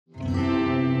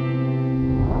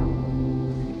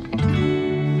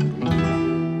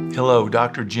Hello,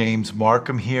 Dr. James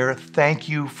Marcum here. Thank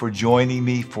you for joining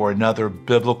me for another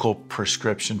biblical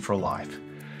prescription for life.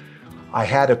 I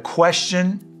had a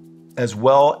question as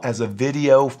well as a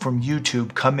video from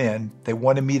YouTube come in. They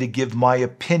wanted me to give my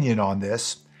opinion on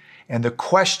this. And the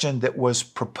question that was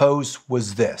proposed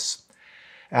was this.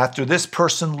 After this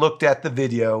person looked at the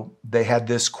video, they had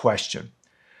this question.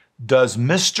 Does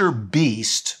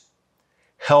MrBeast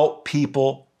help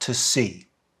people to see?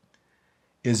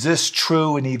 Is this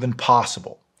true and even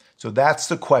possible? So that's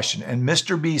the question. And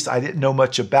MrBeast, I didn't know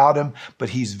much about him, but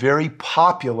he's very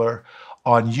popular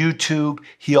on YouTube.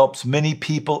 He helps many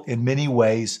people in many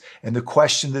ways. And the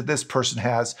question that this person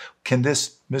has, can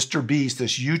this MrBeast,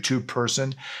 this YouTube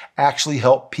person, actually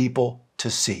help people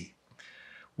to see?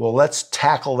 Well, let's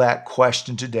tackle that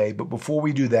question today. But before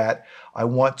we do that, I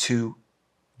want to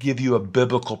give you a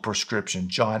biblical prescription.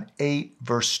 John 8,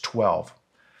 verse 12.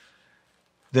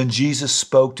 Then Jesus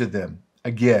spoke to them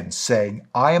again, saying,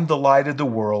 I am the light of the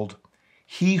world.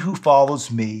 He who follows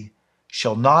me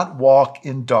shall not walk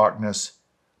in darkness,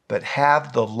 but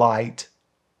have the light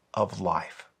of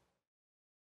life.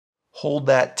 Hold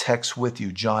that text with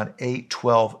you, John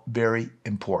 8:12, very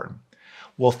important.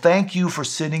 Well, thank you for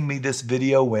sending me this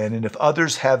video in. And if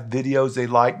others have videos they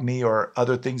like me or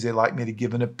other things they like me to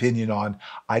give an opinion on,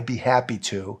 I'd be happy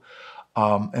to.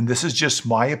 And this is just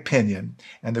my opinion.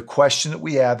 And the question that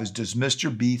we have is, does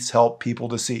MrBeast help people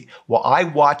to see? Well, I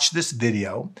watched this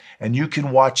video, and you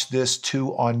can watch this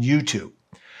too on YouTube.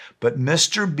 But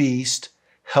MrBeast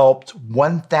helped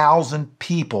 1,000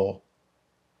 people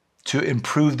to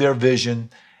improve their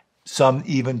vision, some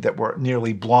even that were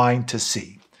nearly blind to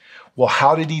see. Well,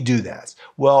 how did he do that?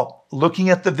 Well, looking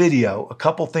at the video, a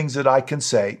couple things that I can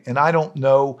say, and I don't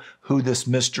know who this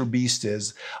MrBeast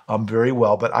is very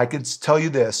well, but I can tell you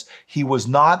this. He was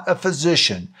not a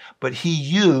physician, but he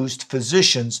used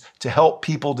physicians to help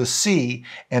people to see,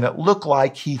 and it looked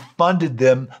like he funded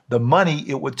them the money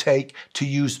it would take to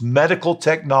use medical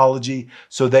technology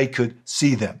so they could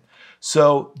see them.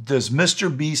 So does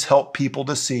MrBeast help people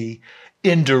to see?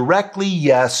 Indirectly,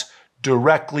 yes.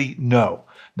 Directly, no.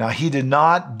 Now, he did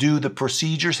not do the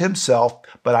procedures himself,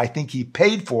 but I think he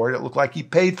paid for it. It looked like he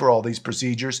paid for all these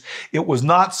procedures. It was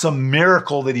not some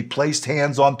miracle that he placed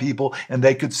hands on people and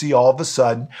they could see all of a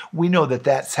sudden. We know that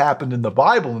that's happened in the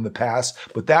Bible in the past,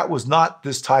 but that was not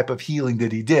this type of healing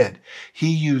that he did. He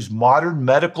used modern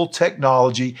medical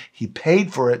technology. He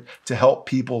paid for it to help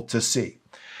people to see.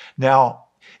 Now,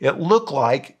 it looked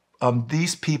like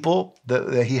these people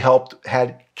that he helped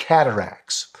had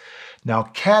cataracts. Now,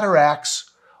 cataracts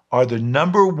are the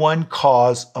 #1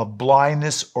 cause of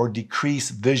blindness or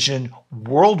decreased vision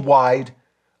worldwide,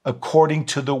 according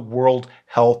to the World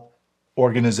Health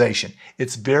Organization.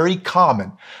 It's very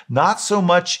common, not so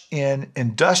much in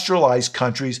industrialized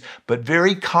countries, but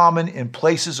very common in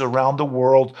places around the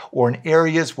world or in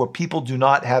areas where people do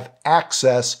not have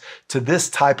access to this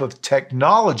type of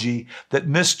technology that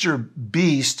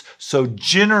MrBeast so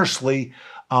generously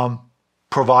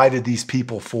provided these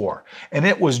people for. And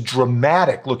it was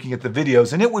dramatic looking at the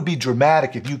videos, and it would be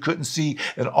dramatic if you couldn't see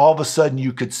and all of a sudden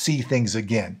you could see things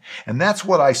again. And that's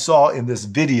what I saw in this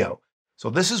video. So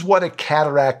this is what a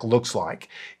cataract looks like.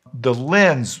 The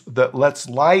lens that lets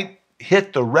light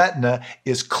hit the retina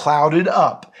is clouded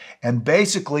up. And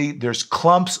basically there's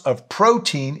clumps of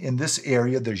protein in this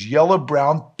area. There's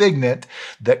yellow-brown pigment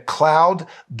that cloud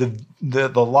the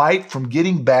light from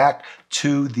getting back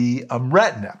to the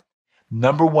retina.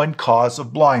 #1 cause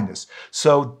of blindness.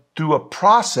 So through a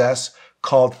process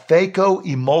called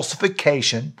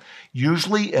phacoemulsification,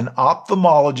 usually an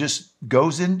ophthalmologist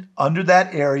goes in under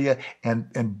that area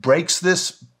and breaks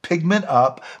this pigment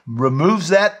up, removes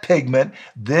that pigment,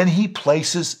 then he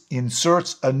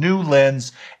inserts a new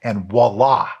lens, and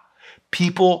voila,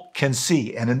 people can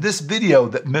see. And in this video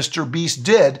that MrBeast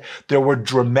did, there were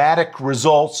dramatic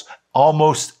results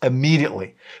almost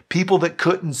immediately. People that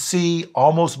couldn't see,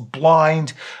 almost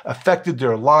blind, affected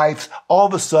their lives. All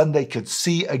of a sudden, they could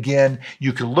see again.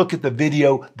 You could look at the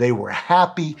video. They were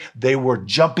happy. They were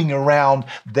jumping around.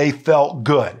 They felt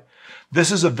good.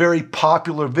 This is a very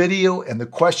popular video, and the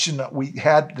question that we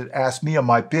had that asked me on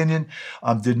my opinion,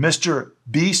 did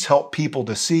MrBeast help people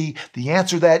to see? The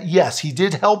answer to that, yes, he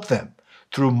did help them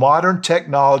through modern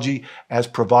technology as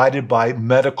provided by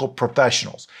medical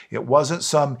professionals. It wasn't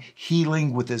some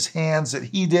healing with his hands that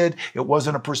he did. It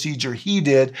wasn't a procedure he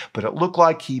did, but it looked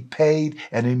like he paid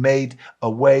and he made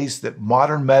ways that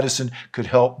modern medicine could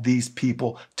help these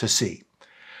people to see.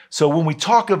 So when we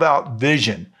talk about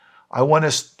vision, I want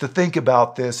us to think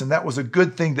about this, and that was a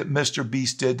good thing that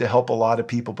MrBeast did to help a lot of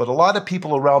people. But a lot of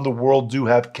people around the world do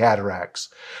have cataracts.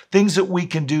 Things that we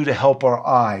can do to help our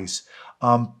eyes.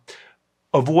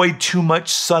 Avoid too much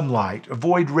sunlight.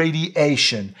 Avoid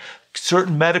radiation.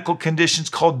 Certain medical conditions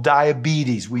called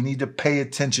diabetes. We need to pay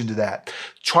attention to that.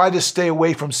 Try to stay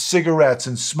away from cigarettes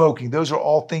and smoking. Those are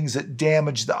all things that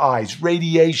damage the eyes.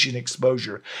 Radiation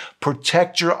exposure.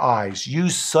 Protect your eyes.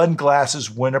 Use sunglasses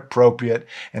when appropriate.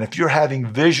 And if you're having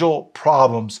visual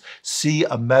problems, see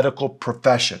a medical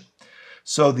profession.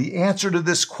 So the answer to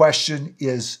this question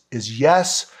is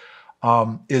yes.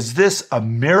 Is this a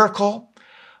miracle?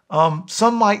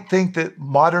 Some might think that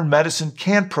modern medicine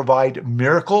can provide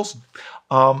miracles,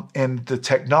 and the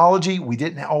technology, we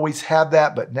didn't always have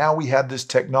that, but now we have this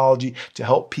technology to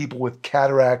help people with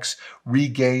cataracts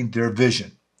regain their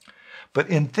vision. But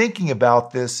in thinking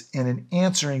about this and in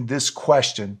answering this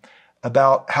question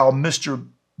about how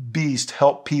MrBeast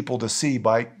helped people to see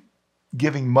by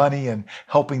giving money and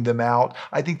helping them out,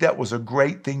 I think that was a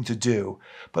great thing to do.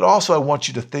 But also I want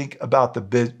you to think about the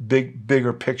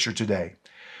bigger picture today.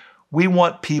 We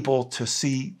want people to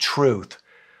see truth,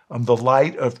 the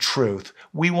light of truth.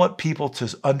 We want people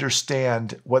to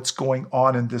understand what's going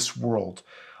on in this world,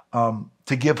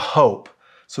 to give hope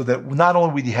so that not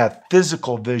only we have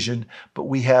physical vision, but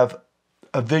we have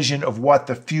a vision of what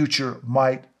the future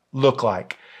might look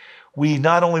like. We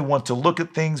not only want to look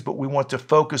at things, but we want to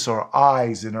focus our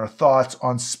eyes and our thoughts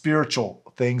on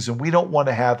spiritual things, and we don't want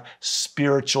to have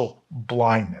spiritual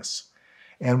blindness.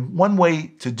 And one way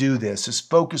to do this is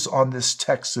focus on this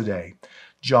text today,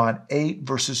 John 8,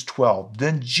 verses 12.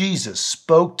 Then Jesus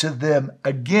spoke to them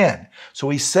again. So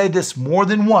he said this more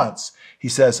than once. He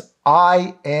says,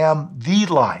 I am the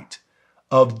light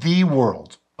of the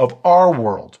world, of our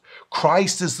world.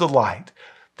 Christ is the light,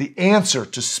 the answer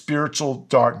to spiritual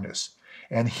darkness.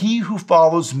 And he who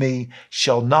follows me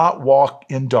shall not walk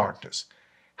in darkness.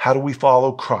 How do we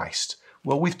follow Christ?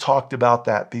 Well, we've talked about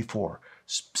that before.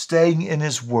 Staying in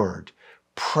his word,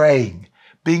 praying,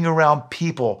 being around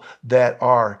people that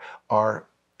are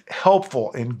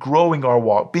helpful in growing our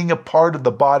walk, being a part of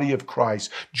the body of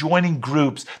Christ, joining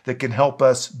groups that can help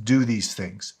us do these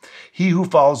things. He who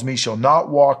follows me shall not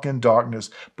walk in darkness,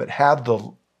 but have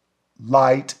the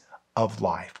light of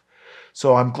life.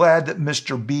 So I'm glad that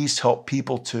MrBeast helped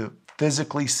people to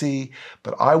physically see,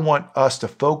 but I want us to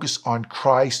focus on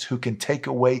Christ who can take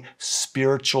away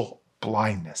spiritual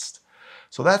blindness.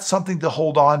 So that's something to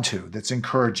hold on to that's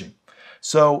encouraging.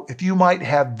 So if you might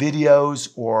have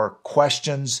videos or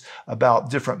questions about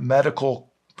different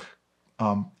medical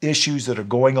issues that are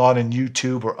going on in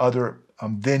YouTube or other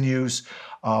venues,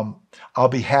 I'll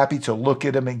be happy to look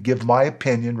at them and give my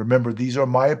opinion. Remember, these are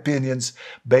my opinions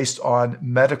based on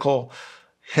medical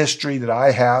history that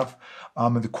I have.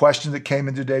 And the question that came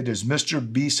in today, does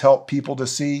MrBeast help people to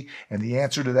see? And the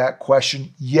answer to that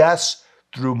question, yes,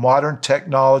 through modern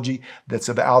technology that's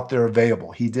out there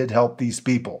available. He did help these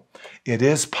people. It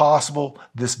is possible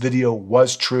this video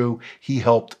was true. He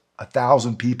helped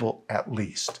 1,000 people at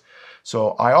least.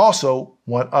 So I also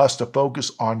want us to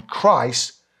focus on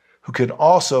Christ, who can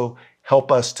also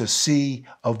help us to see,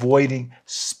 avoiding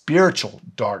spiritual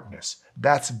darkness.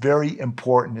 That's very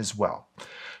important as well.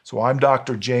 So I'm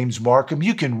Dr. James Marcum.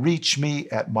 You can reach me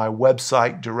at my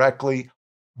website directly,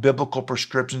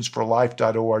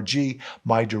 biblicalprescriptionsforlife.org.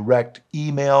 My direct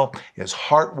email is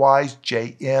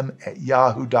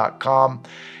HeartwiseJM@yahoo.com.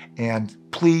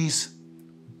 And please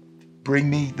bring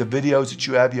me the videos that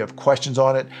you have. You have questions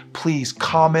on it. Please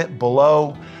comment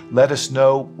below. Let us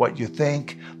know what you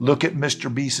think. Look at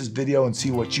MrBeast's video and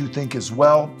see what you think as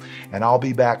well. And I'll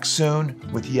be back soon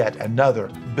with yet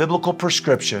another biblical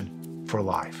prescription for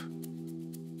life.